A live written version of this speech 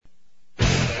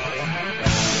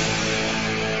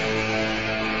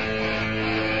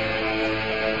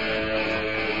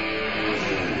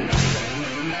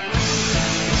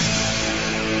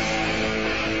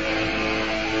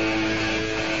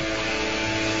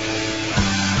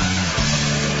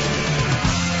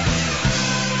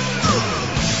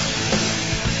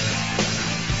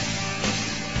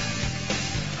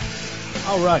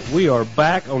All right, we are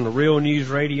back on the Real News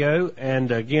Radio, and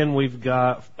again, we've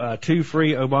got 2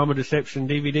 free Obama Deception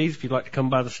DVDs if you'd like to come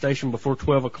by the station before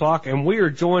 12 o'clock. And we are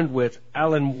joined with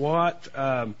Alan Watt,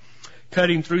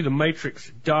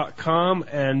 cuttingthroughthematrix.com.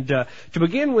 And to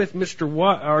begin with, Mr.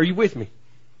 Watt, are you with me?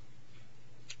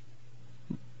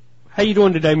 How you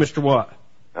doing today, Mr. Watt?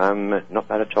 Not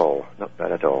bad at all. Not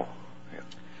bad at all.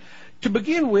 To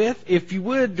begin with, if you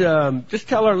would just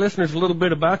tell our listeners a little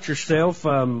bit about yourself.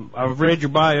 I've read your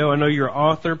bio. I know you're an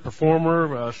author,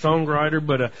 performer, songwriter,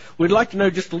 but we'd like to know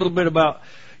just a little bit about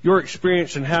your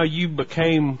experience and how you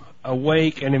became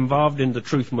awake and involved in the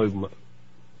truth movement.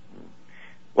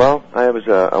 Well, I was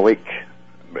awake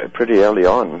pretty early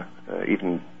on.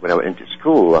 Even when I went into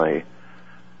school, I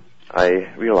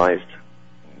realized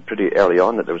pretty early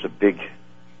on that there was a big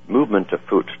movement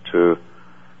afoot to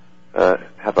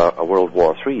have a World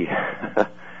War III.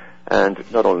 And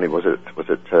not only was it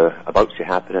about to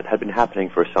happen, it had been happening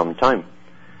for some time.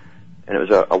 And it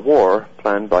was a war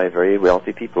planned by very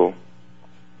wealthy people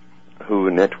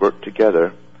who networked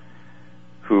together,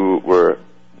 who were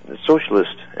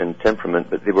socialist in temperament,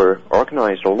 but they were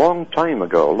organized a long time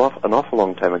ago, an awful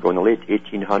long time ago, in the late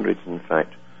 1800s, in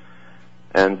fact.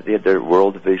 And they had their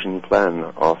world vision plan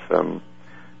of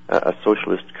a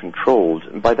socialist controlled,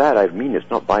 and by that I mean it's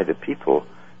not by the people.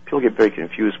 People get very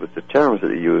confused with the terms that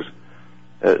they use.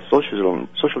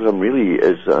 Socialism really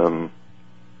is an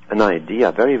idea,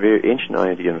 a very, very ancient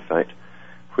idea, in fact,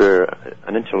 where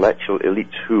an intellectual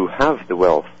elite who have the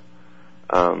wealth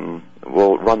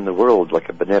will run the world like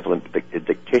a benevolent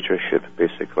dictatorship,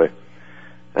 basically.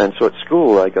 And so at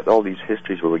school I got all these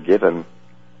histories we were given,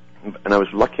 and I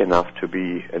was lucky enough to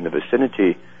be in the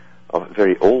vicinity of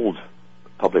very old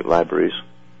public libraries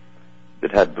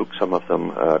that had books, some of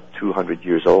them 200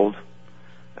 years old,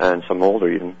 and some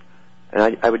older even.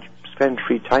 And I would spend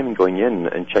free time going in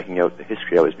and checking out the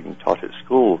history I was being taught at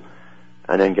school,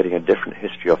 and then getting a different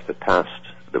history of the past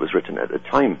that was written at the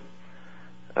time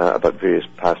about various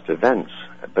past events.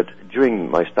 But during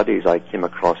my studies, I came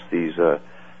across these the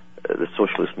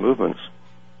socialist movements,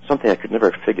 something I could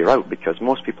never figure out because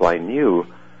most people I knew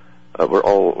were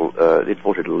all, they'd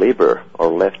voted Labour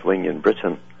or left-wing in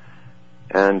Britain.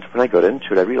 And when I got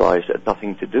into it, I realized it had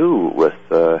nothing to do with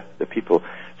the people.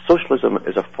 Socialism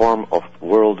is a form of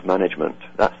world management.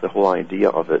 That's the whole idea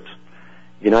of it.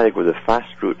 You can either go the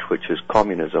fast route, which is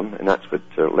communism, and that's what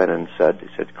Lenin said. He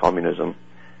said communism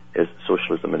is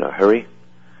socialism in a hurry.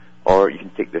 Or you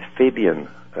can take the Fabian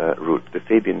route. The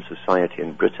Fabian Society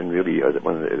in Britain really are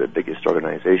one of the biggest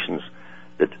organizations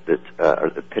that are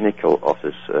the pinnacle of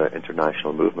this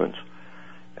international movement.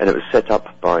 And it was set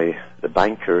up by the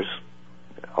bankers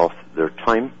of their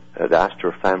time, the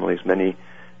Astor families. Many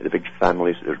of the big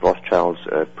families, the Rothschilds,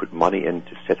 put money in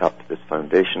to set up this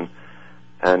foundation.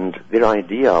 And their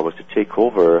idea was to take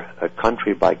over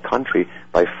country by country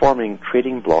by forming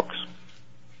trading blocks.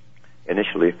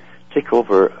 Initially, take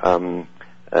over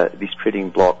these trading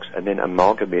blocks and then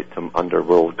amalgamate them under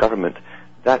world government.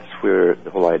 That's where the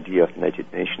whole idea of the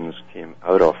United Nations came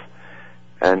out of.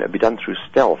 And it'd be done through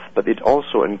stealth, but they'd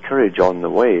also encourage on the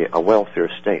way a welfare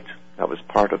state. That was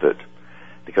part of it.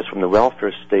 Because from the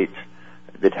welfare state,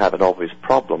 they'd have an obvious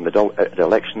problem. At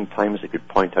election times, they could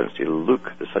point out and say,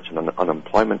 look, there's such an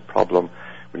unemployment problem,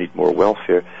 we need more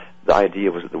welfare. The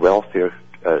idea was that the welfare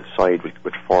side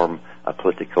would form a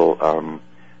political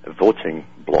voting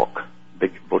bloc,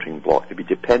 big voting bloc. They'd be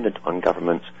dependent on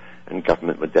government, and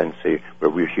government would then say,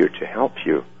 well, we're here to help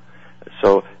you.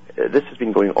 So this has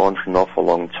been going on for an awful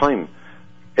long time.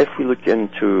 If we look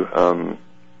into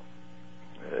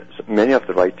many of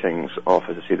the writings of,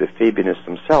 as I say, the Fabianists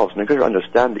themselves, and you've got to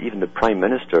understand that even the Prime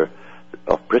Minister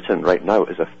of Britain right now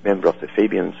is a member of the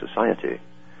Fabian Society.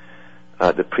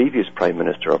 The previous Prime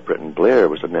Minister of Britain, Blair,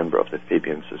 was a member of the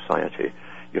Fabian Society.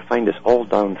 You find this all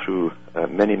down through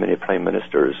many, many Prime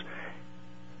Ministers.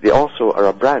 They also are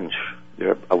a branch.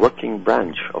 They're a working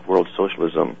branch of world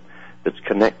socialism that's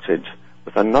connected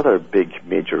with another big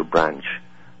major branch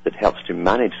that helps to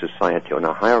manage society on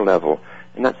a higher level,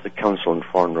 and that's the Council on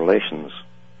Foreign Relations.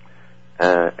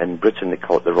 In Britain, they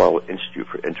call it the Royal Institute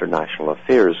for International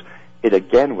Affairs. It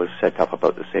again was set up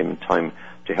about the same time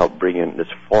to help bring in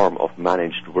this form of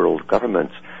managed world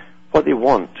government. What they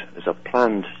want is a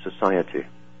planned society.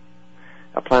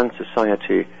 A planned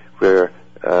society where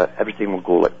everything will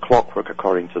go like clockwork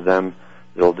according to them.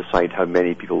 They'll decide how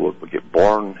many people will get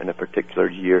born in a particular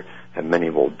year, how many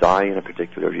will die in a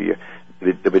particular year.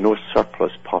 There'll be no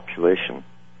surplus population.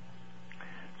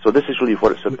 So this is really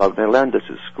what it's about. And I learned this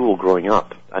at school growing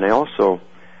up. And I also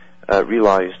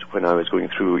realized when I was going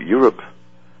through Europe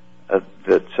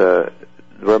that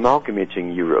they were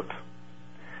amalgamating Europe.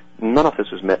 None of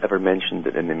this was ever mentioned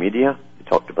in the media. They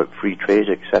talked about free trade,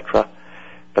 etc.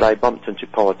 But I bumped into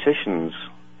politicians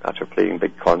after playing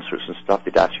big concerts and stuff.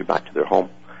 They'd ask you back to their home,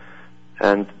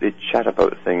 and they'd chat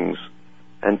about things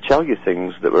and tell you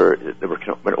things that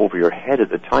went over your head at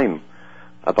the time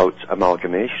about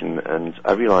amalgamation. And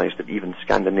I realized that even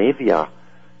Scandinavia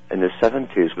in the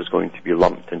 70s was going to be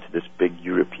lumped into this big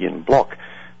European bloc.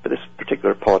 But this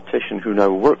particular politician who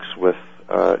now works with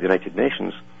the United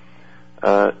Nations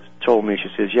told me, she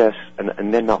says, yes,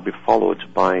 and then that'll be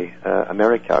followed by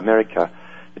America. America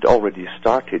had already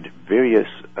started various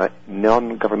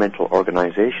non-governmental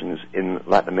organizations in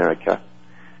Latin America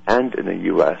and in the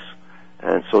U.S.,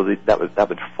 and so that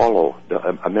would follow, the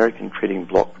American trading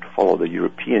bloc would follow the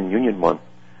European Union one.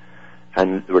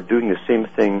 And they were doing the same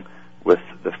thing with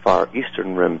the Far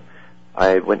Eastern Rim.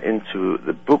 I went into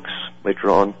the books later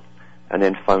on and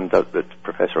then found out that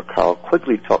Professor Carl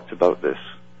Quigley talked about this.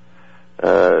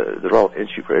 The Royal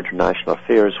Institute for International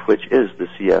Affairs, which is the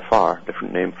CFR,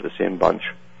 different name for the same bunch,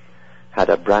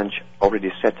 had a branch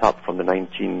already set up from the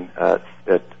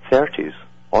 1930s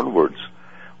onwards,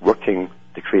 working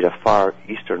to create a Far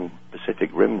Eastern Pacific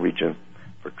Rim region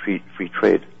for free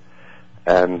trade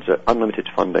and unlimited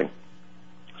funding.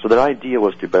 So their idea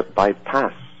was to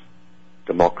bypass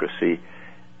democracy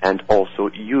and also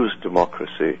use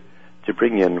democracy to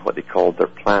bring in what they called their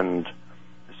planned,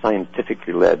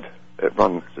 scientifically led,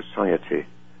 run society.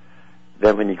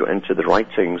 Then when you go into the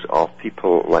writings of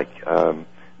people like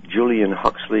Julian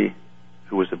Huxley,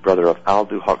 who was the brother of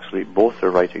Aldous Huxley, both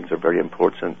their writings are very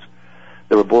important.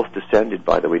 They were both descended,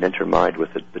 by the way, and intermarried with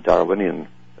the Darwin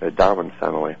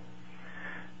family,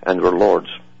 and were lords.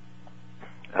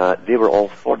 They were all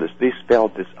for this. They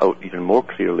spelled this out even more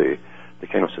clearly, the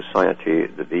kind of society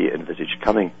that they envisaged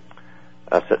coming.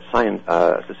 A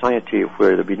society where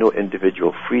there would be no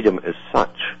individual freedom as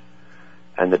such,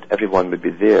 and that everyone would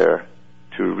be there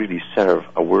to really serve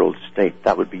a world state.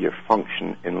 That would be your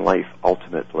function in life,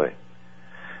 ultimately.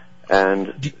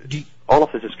 And all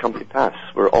of this has come to pass.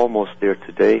 We're almost there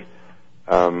today.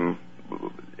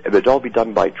 It would all be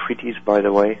done by treaties, by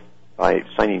the way, by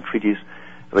signing treaties.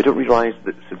 And we don't realize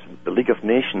that since the League of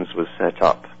Nations was set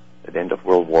up at the end of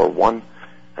World War I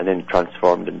and then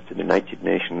transformed into the United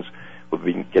Nations, we've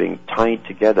been getting tied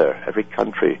together, every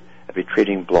country, every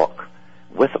trading bloc,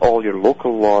 with all your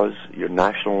local laws, your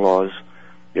national laws,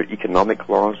 your economic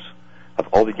laws, have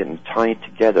all been getting tied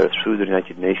together through the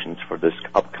United Nations for this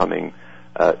upcoming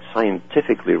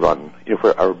scientifically run,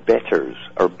 where our betters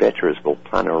will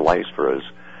plan our lives for us.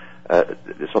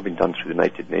 It's all been done through the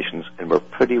United Nations, and we're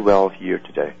pretty well here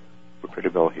today. We're pretty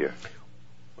well here.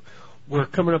 We're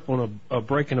coming up on a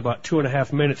break in about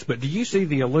 2.5 minutes, but do you see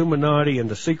the Illuminati and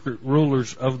the secret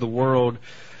rulers of the world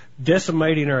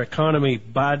decimating our economy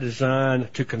by design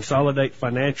to consolidate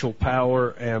financial power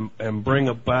and bring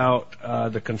about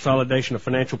the consolidation of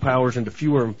financial powers into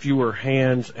fewer and fewer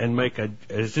hands, and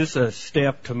is this a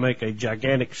step to make a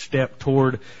gigantic step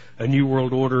toward a new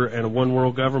world order and a one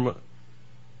world government?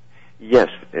 Yes,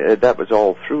 that was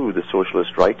all through the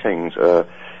socialist writings.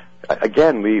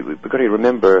 Again, we've got to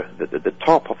remember that the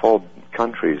top of all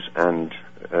countries and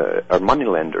are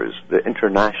moneylenders, the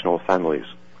international families.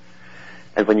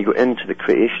 And when you go into the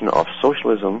creation of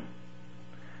socialism,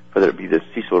 whether it be the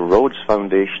Cecil Rhodes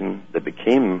Foundation that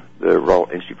became the Royal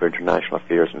Institute for International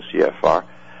Affairs and CFR,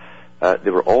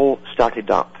 they were all started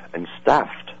up and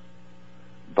staffed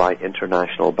by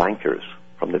international bankers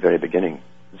from the very beginning.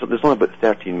 So there's only about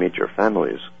 13 major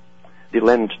families. They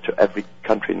lend to every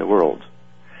country in the world.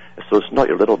 So it's not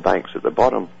your little banks at the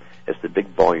bottom, it's the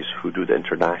big boys who do the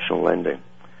international lending.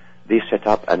 They set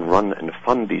up and run and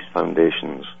fund these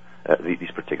foundations,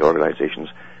 these particular organizations,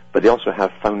 but they also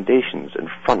have foundations and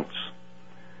fronts.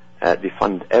 They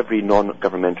fund every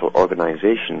non-governmental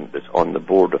organization that's on the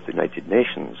board of the United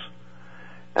Nations.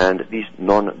 And these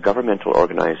non-governmental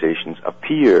organizations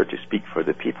appear to speak for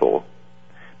the people,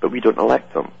 but we don't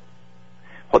elect them.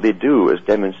 What they do is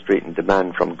demonstrate and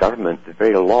demand from government the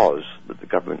very laws that the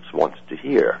government wants to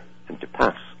hear and to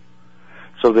pass.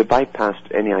 So they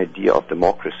bypassed any idea of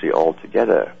democracy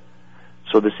altogether.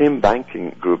 So the same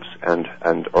banking groups and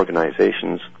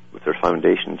organizations with their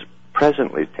foundations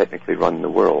presently technically run the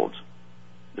world.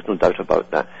 There's no doubt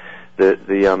about that.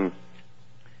 The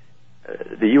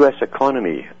U.S.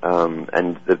 economy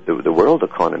and the world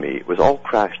economy was all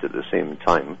crashed at the same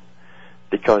time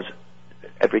because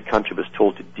every country was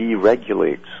told to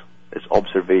deregulate its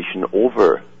observation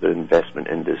over the investment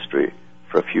industry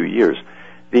for a few years.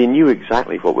 They knew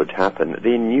exactly what would happen.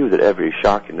 They knew that every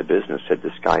shark in the business said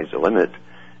the sky's the limit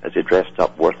as they dressed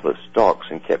up worthless stocks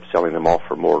and kept selling them off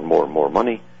for more and more and more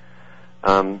money.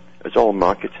 It was all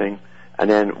marketing. And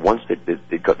then once they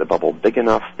got the bubble big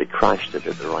enough, they crashed it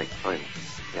at the right time.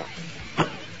 Yeah.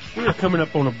 We are coming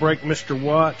up on a break, Mr.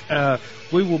 Watt.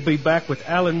 We will be back with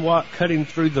Alan Watt,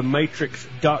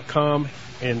 cuttingthroughthematrix.com,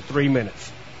 in 3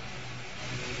 minutes.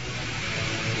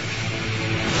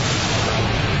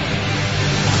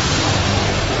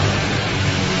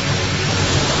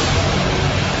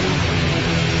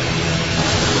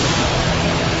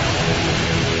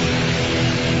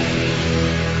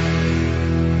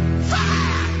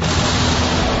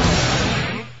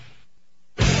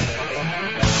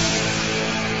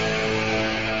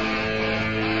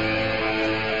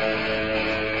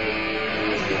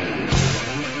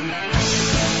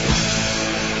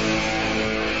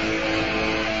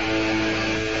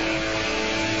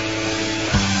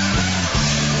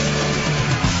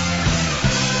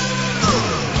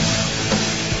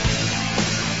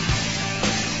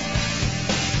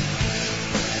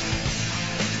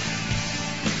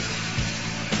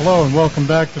 Hello and welcome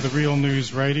back to the Real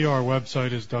News Radio. Our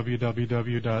website is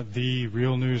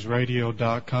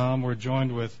www.therealnewsradio.com. We're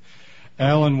joined with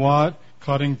Alan Watt,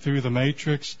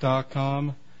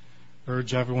 cuttingthroughthematrix.com.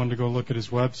 Urge everyone to go look at his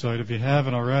website if you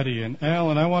haven't already. And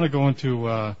Alan, I want to go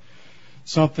into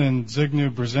something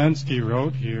Zygmunt Brzezinski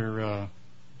wrote here.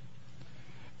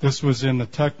 This was in the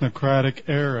technocratic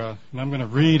era, and I'm going to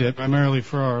read it primarily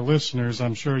for our listeners.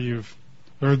 I'm sure you've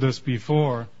heard this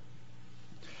before.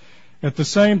 At the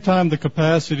same time, the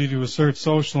capacity to assert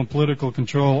social and political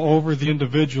control over the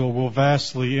individual will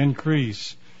vastly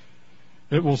increase.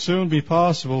 It will soon be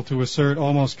possible to assert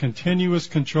almost continuous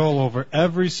control over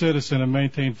every citizen and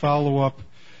maintain follow-up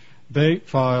date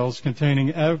files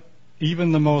containing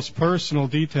even the most personal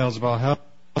details about health,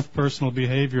 personal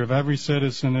behavior of every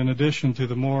citizen, in addition to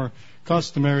the more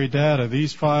customary data.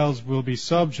 These files will be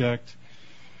subject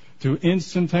to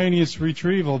instantaneous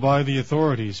retrieval by the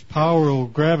authorities. Power will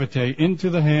gravitate into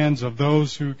the hands of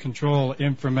those who control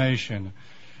information.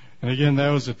 And again, that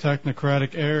was a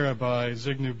technocratic era by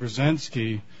Zygmunt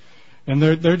Brzezinski. And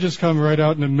they're just coming right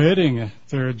out and admitting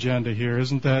their agenda here.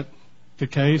 Isn't that the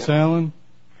case, Alan?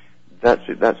 That's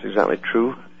exactly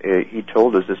true. He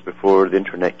told us this before the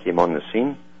internet came on the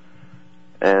scene.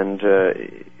 And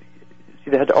see,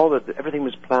 they had everything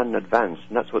was planned in advance,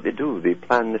 and that's what they do. They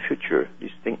plan the future. These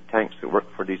think tanks that work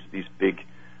for these big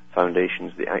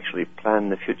foundations, they actually plan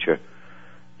the future,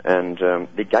 and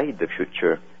they guide the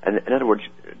future. And in other words,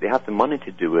 they have the money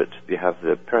to do it, they have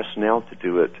the personnel to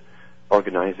do it,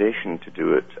 organization to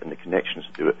do it, and the connections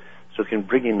to do it, so they can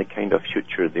bring in the kind of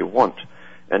future they want.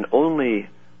 And only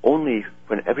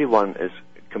when everyone is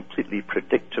completely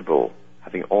predictable,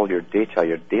 having all your data,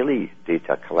 your daily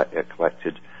data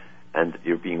collected, and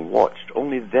you're being watched,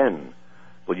 only then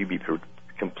will you be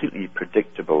completely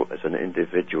predictable as an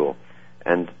individual.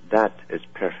 And that is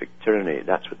perfect tyranny.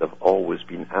 That's what they've always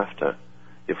been after.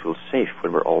 They feel safe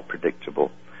when we're all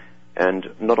predictable.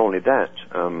 And not only that,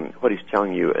 what he's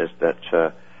telling you is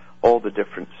that all the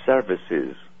different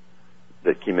services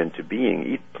that came into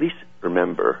being, police,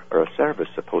 remember, are a service,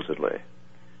 supposedly.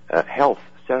 Health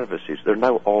services, they're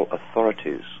now all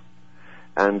authorities.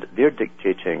 And they're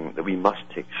dictating that we must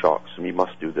take shocks, and we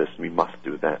must do this, and we must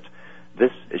do that.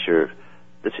 This is your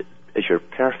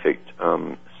perfect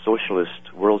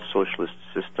socialist, world socialist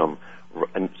system.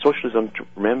 And socialism,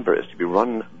 remember, is to be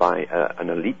run by an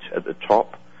elite at the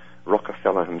top.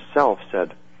 Rockefeller himself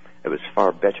said it was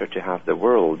far better to have the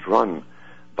world run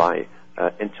by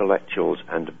intellectuals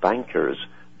and bankers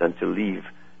than to leave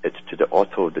it to the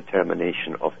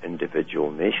auto-determination of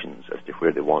individual nations as to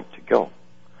where they want to go.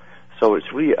 So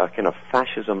it's really a kind of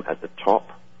fascism at the top,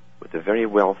 with the very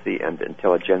wealthy and the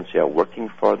intelligentsia working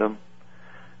for them,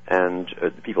 and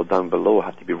the people down below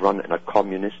have to be run in a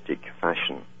communistic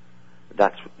fashion.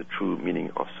 That's the true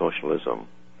meaning of socialism.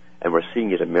 And we're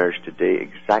seeing it emerge today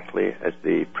exactly as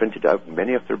they printed out in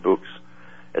many of their books.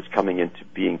 It's coming into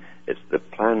being. It's the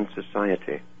planned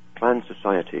society. Planned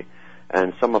society.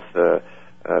 And some of the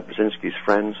Brzezinski's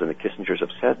friends and the Kissingers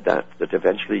have said that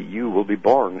eventually you will be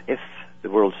born if the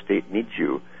world state needs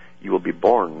you. You will be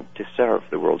born to serve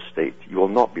the world state. You will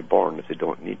not be born if they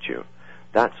don't need you.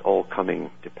 That's all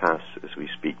coming to pass as we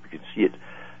speak. We can see it.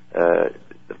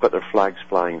 They've got their flags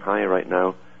flying high right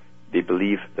now. They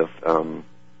believe they've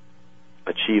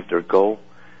achieved their goal.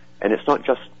 And it's not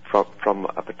just from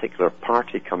a particular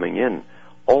party coming in.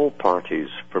 All parties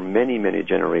for many, many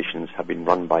generations have been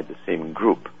run by the same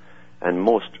group. And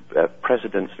most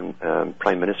presidents and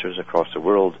prime ministers across the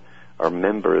world are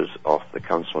members of the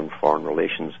Council on Foreign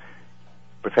Relations.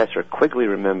 Professor Quigley,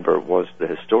 remember, was the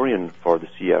historian for the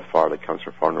CFR, the Council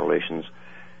on Foreign Relations,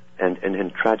 And in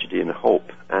Tragedy and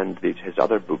Hope and his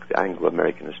other book, The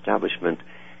Anglo-American Establishment,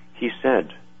 he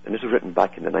said, and this was written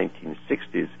back in the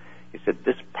 1960s, he said,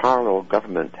 this parallel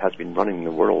government has been running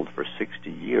the world for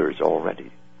 60 years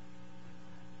already.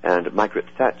 And Margaret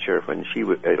Thatcher, when she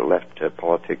left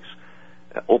politics,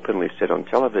 openly said on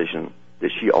television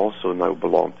that she also now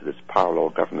belonged to this parallel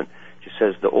government. She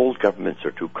says the old governments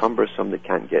are too cumbersome, they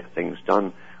can't get things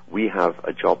done. We have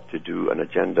a job to do, an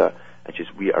agenda, and she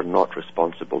says we are not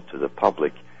responsible to the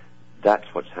public. That's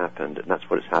what's happened, and that's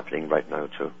what is happening right now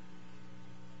too.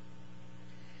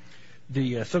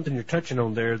 Something you're touching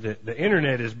on there, that the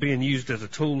internet is being used as a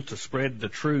tool to spread the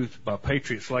truth by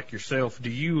patriots like yourself. Do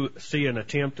you see an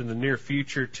attempt in the near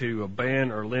future to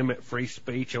ban or limit free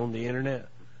speech on the internet?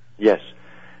 Yes.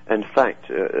 In fact,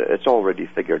 it's already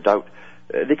figured out.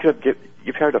 They could have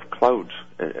you've heard of cloud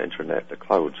internet, the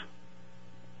clouds,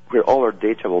 where all our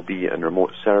data will be in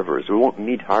remote servers. We won't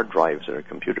need hard drives in our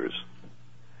computers.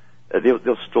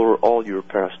 They'll store all your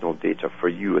personal data for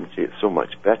you and say it's so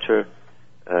much better.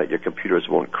 Your computers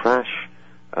won't crash.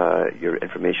 Your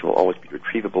information will always be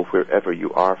retrievable wherever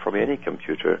you are from any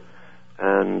computer.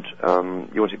 And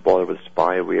you won't bother with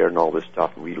spyware and all this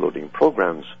stuff and reloading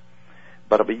programs.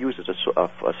 But it'll be used as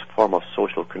a form of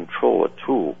social control, a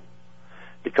tool.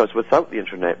 Because without the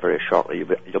internet very shortly,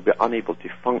 you'll be unable to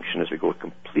function as we go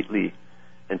completely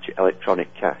into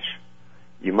electronic cash.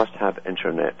 You must have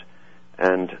internet.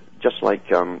 And just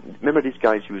like, remember these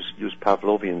guys use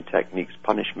Pavlovian techniques,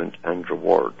 punishment and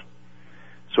reward.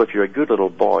 So if you're a good little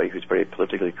boy who's very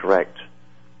politically correct,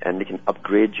 and they can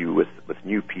upgrade you with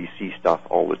new PC stuff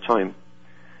all the time,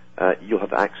 you'll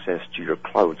have access to your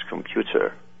cloud's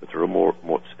computer with remote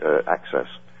access.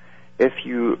 If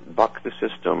you buck the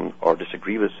system or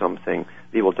disagree with something,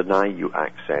 they will deny you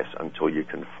access until you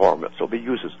conform it. So it'll be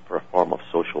used for a form of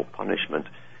social punishment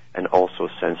and also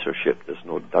censorship. There's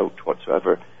no doubt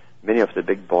whatsoever. Many of the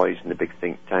big boys and the big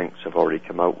think tanks have already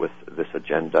come out with this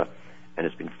agenda, and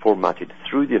it's been formatted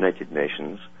through the United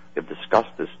Nations. They've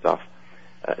discussed this stuff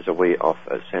as a way of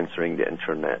censoring the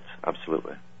internet.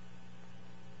 Absolutely.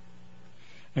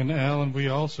 And Alan, we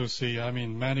also see,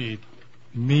 many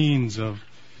means of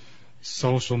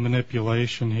social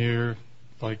manipulation here,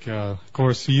 like, of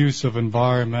course, the use of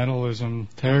environmentalism,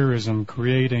 terrorism,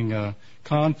 creating a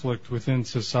conflict within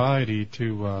society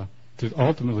to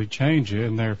ultimately change it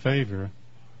in their favor.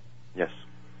 Yes.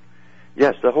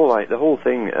 Yes, the whole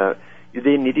thing,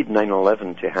 they needed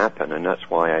 9/11 to happen, and that's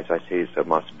why, as I say, it's a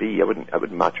must be. It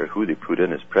wouldn't matter who they put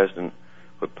in as president,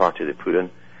 what party they put in,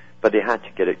 but they had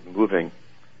to get it moving.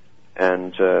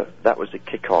 And that was the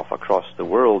kickoff across the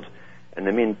world. And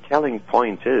the main telling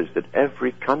point is that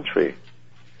every country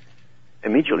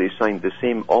immediately signed the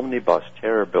same omnibus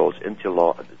terror bills into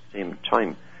law at the same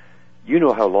time. You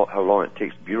know how long it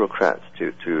takes bureaucrats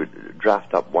to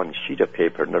draft up one sheet of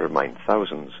paper, never mind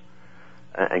thousands,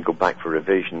 and go back for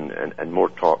revision and more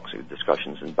talks,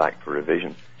 discussions, and back for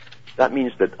revision. That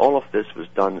means that all of this was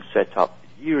done, set up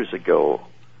years ago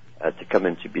to come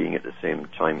into being at the same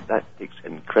time. That takes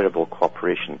incredible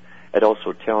cooperation. It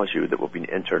also tells you that we've been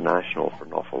international for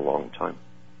an awful long time.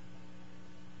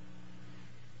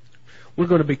 We're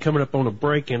going to be coming up on a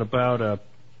break in about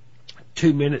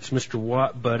 2 minutes, Mr.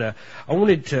 Watt, but I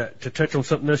wanted to touch on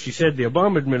something else. You said the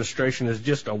Obama administration is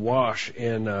just awash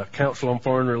in Council on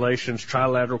Foreign Relations,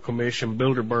 Trilateral Commission,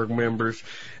 Bilderberg members,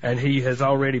 and he has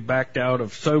already backed out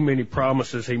of so many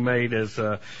promises he made as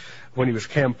when he was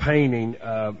campaigning,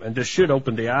 and this should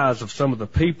open the eyes of some of the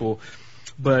people.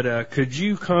 But could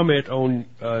you comment on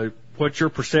what your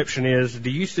perception is? Do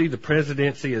you see the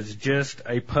presidency as just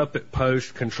a puppet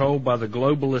post controlled by the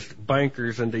globalist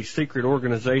bankers and these secret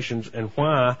organizations, and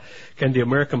why can the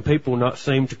American people not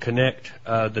seem to connect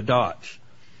the dots?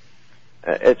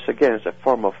 It's a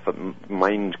form of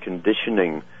mind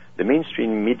conditioning. The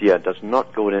mainstream media does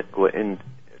not go into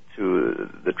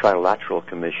the Trilateral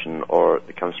Commission or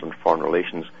the Council on Foreign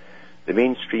Relations. The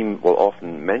mainstream will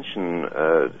often mention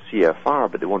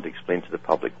CFR, but they won't explain to the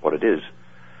public what it is.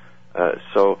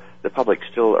 So the public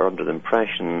still are under the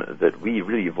impression that we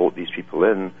really vote these people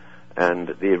in, and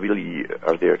they really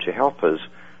are there to help us.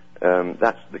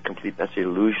 That's the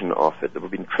illusion of it, that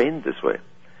we've been trained this way.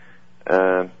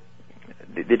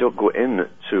 They don't go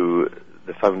into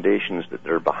the foundations that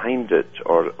are behind it,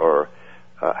 or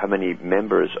how many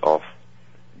members of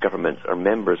governments are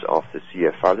members of the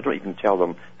CFR. They don't even tell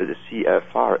them that the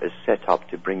CFR is set up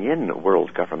to bring in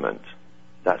world government.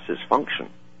 That's his function.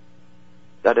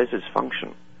 That is his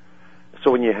function.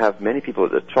 So when you have many people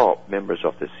at the top, members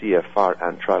of the CFR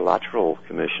and Trilateral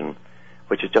Commission,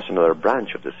 which is just another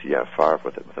branch of the CFR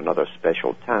with another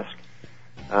special task,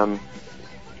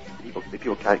 The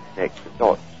people can't connect the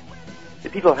dots. The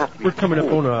people have to be... We're coming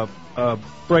up on a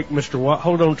break, Mr. Watt.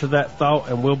 Hold on to that thought,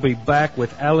 and we'll be back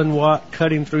with Alan Watt,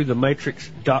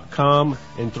 cuttingthroughthematrix.com,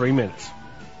 in 3 minutes.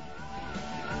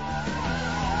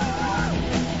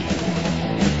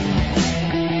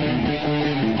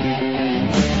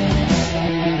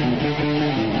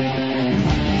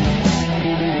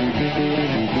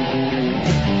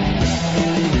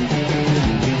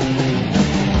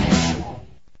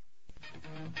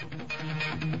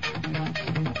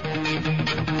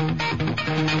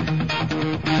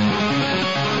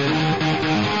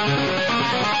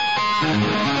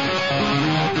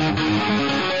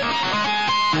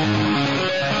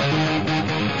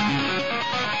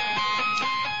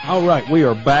 All right, we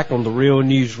are back on the Real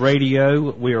News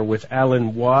Radio. We are with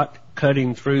Alan Watt,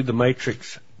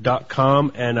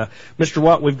 cuttingthroughthematrix.com. And Mr.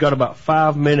 Watt, we've got about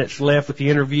 5 minutes left with the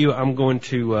interview. I'm going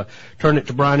to turn it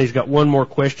to Brian. He's got one more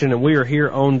question, and we are here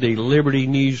on the Liberty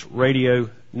News Radio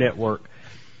Network.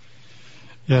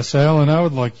 Yes, Alan, I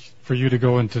would like for you to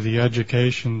go into the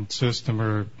education system,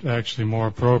 or actually more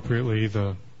appropriately,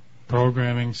 the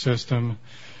programming system.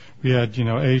 We had,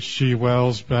 H.G.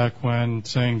 Wells back when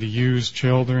saying to use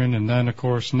children, and then, of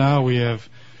course, now we have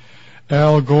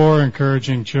Al Gore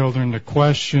encouraging children to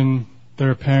question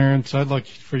their parents. I'd like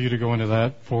for you to go into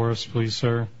that for us, please,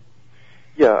 sir.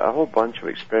 Yeah, a whole bunch of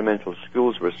experimental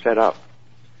schools were set up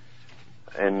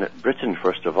in Britain,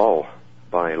 first of all,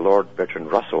 by Lord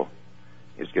Bertrand Russell.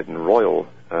 He was given royal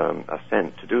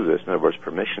assent to do this, in other words,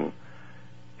 permission.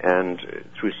 And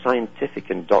through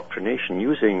scientific indoctrination,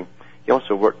 he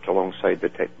also worked alongside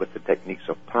with the techniques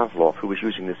of Pavlov, who was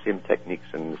using the same techniques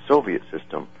in the Soviet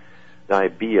system. The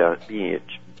idea being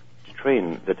to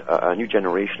train a new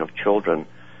generation of children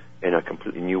in a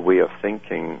completely new way of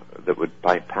thinking that would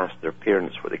bypass their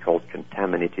parents, what they called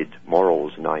contaminated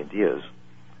morals and ideas,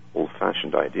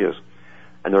 old-fashioned ideas.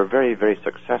 And they were very, very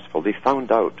successful. They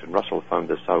found out, and Russell found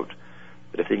this out,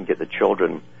 that if they can get the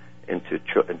children into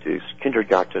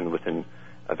kindergarten within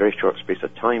a very short space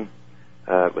of time,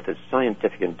 with its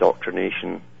scientific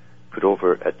indoctrination put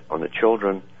over on the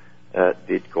children,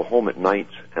 they'd go home at night,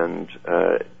 and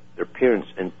their parents'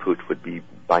 input would be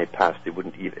bypassed. It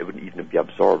wouldn't even be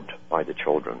absorbed by the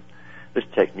children. This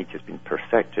technique has been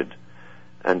perfected,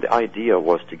 and the idea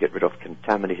was to get rid of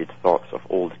contaminated thoughts of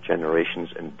old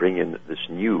generations and bring in this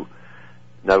new.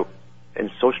 Now,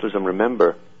 in socialism,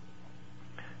 remember,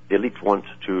 the elite want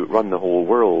to run the whole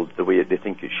world the way they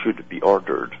think it should be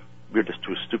ordered. We're just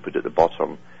too stupid at the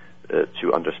bottom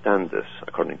to understand this,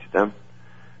 according to them.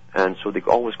 And so they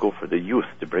always go for the youth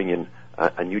to bring in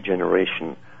a new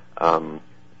generation.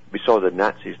 We saw the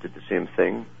Nazis did the same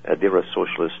thing. They were a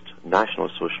socialist,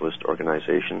 national socialist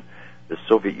organization. The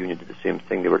Soviet Union did the same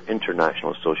thing. They were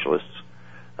international socialists.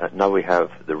 Now we have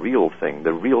the real thing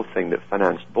that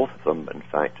financed both of them, in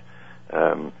fact,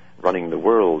 running the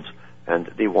world. And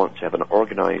they want to have an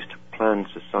organized, planned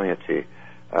society.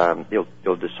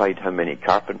 They'll decide how many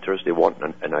carpenters they want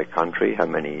in a country, how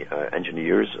many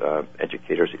engineers,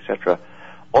 educators, etc.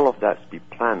 All of that's to be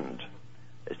planned.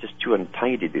 It's just too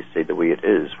untidy, they say, the way it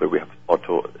is, where we have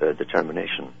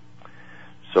auto-determination.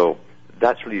 So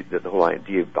that's really the whole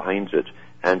idea behind it.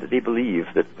 And they believe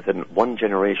that within one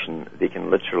generation, they can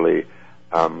literally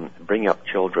bring up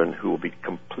children who will be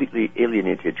completely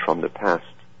alienated from the past,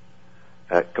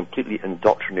 completely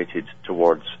indoctrinated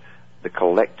towards the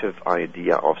collective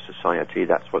idea of society.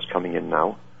 That's what's coming in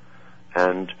now.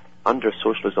 And under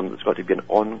socialism, there's got to be an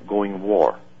ongoing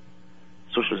war.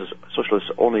 Socialists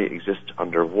only exist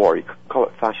under war. You call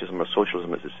it fascism or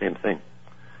socialism, it's the same thing.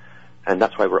 And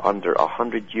that's why we're under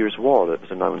 100 years war that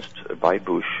was announced by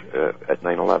Bush at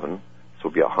 9/11. So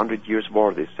it'll be 100 years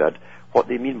war, they said. What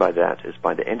they mean by that is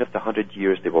by the end of the 100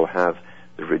 years, they will have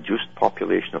the reduced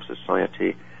population of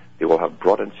society. They will have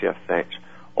brought into effect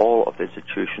all of the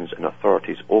institutions and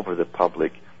authorities over the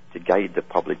public to guide the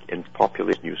public in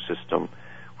populate new system,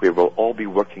 where we'll all be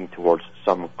working towards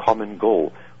some common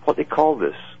goal. What they call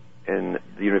this in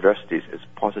the universities is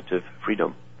positive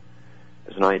freedom.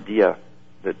 It's an idea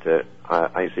that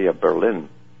Isaiah Berlin,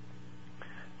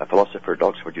 a philosopher at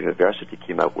Oxford University,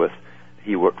 came out with.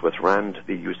 He worked with Rand.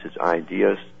 They used his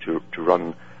ideas to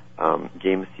run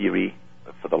game theory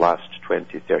for the last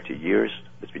 20, 30 years.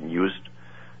 It's been used.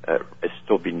 It's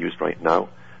still being used right now.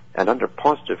 And under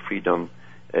positive freedom,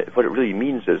 what it really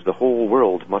means is the whole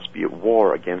world must be at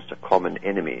war against a common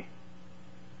enemy.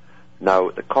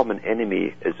 Now, the common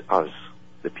enemy is us,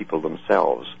 the people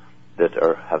themselves, that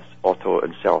have auto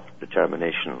and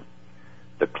self-determination.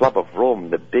 The Club of Rome,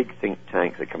 the big think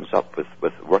tank that comes up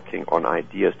with working on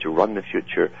ideas to run the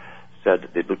future, said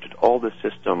they looked at all the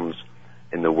systems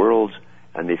in the world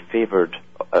and they favored,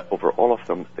 over all of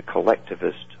them, the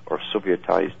collectivist or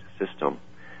Sovietized system.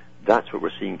 That's what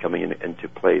we're seeing coming into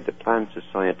play. The planned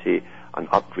society, an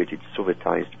upgraded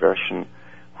Sovietized version,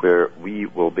 where we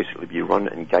will basically be run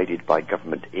and guided by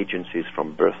government agencies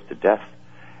from birth to death.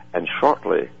 And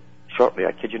shortly,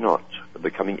 I kid you not, they'll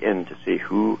be coming in to say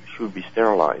who should be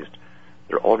sterilized.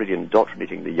 They're already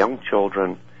indoctrinating the young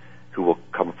children who will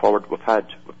come forward. We've had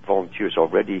volunteers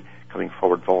already coming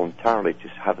forward voluntarily to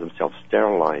have themselves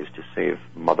sterilized to save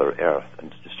Mother Earth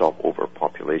and to stop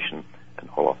overpopulation and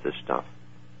all of this stuff.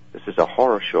 This is a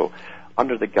horror show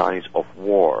under the guise of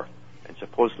war. And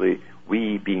supposedly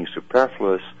we, being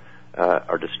superfluous,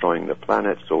 are destroying the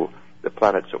planet. So the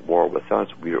planet's at war with us.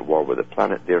 We're at war with the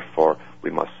planet. Therefore, we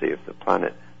must save the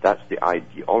planet. That's the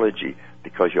ideology,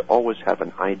 because you always have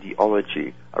an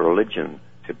ideology, a religion,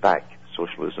 to back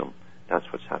socialism. That's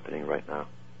what's happening right now.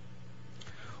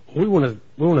 We want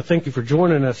to thank you for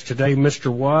joining us today, Mr.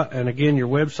 Watt. And again, your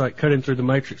website,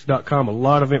 cuttingthroughthematrix.com, a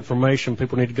lot of information.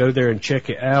 People need to go there and check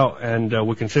it out. And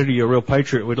we consider you a real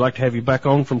patriot. We'd like to have you back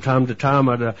on from time to time.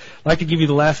 I'd like to give you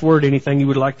the last word. Anything you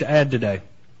would like to add today?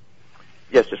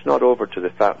 Yes, it's not over to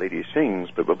the fat lady sings,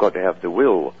 but we've got to have the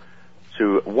will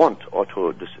to want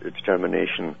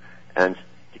auto-determination and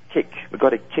to kick. We've got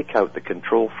to kick out the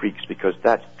control freaks, because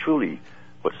that's truly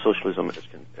what socialism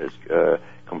is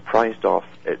comprised of.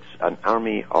 It's an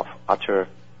army of utter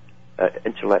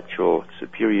intellectual,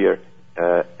 superior,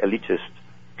 elitist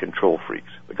control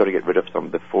freaks. We've got to get rid of them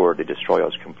before they destroy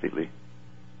us completely.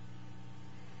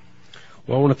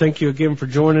 Well, I want to thank you again for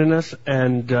joining us,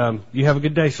 and you have a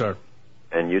good day, sir.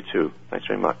 And you too. Thanks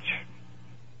very much.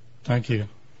 Thank you.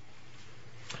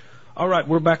 All right,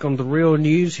 we're back on The Real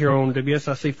News here on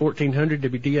WSIC 1400,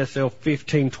 WDSL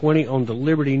 1520 on the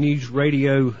Liberty News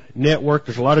Radio Network.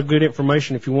 There's a lot of good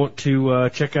information if you want to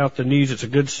check out the news. It's a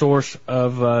good source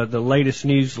of the latest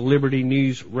news,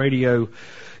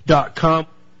 LibertyNewsRadio.com.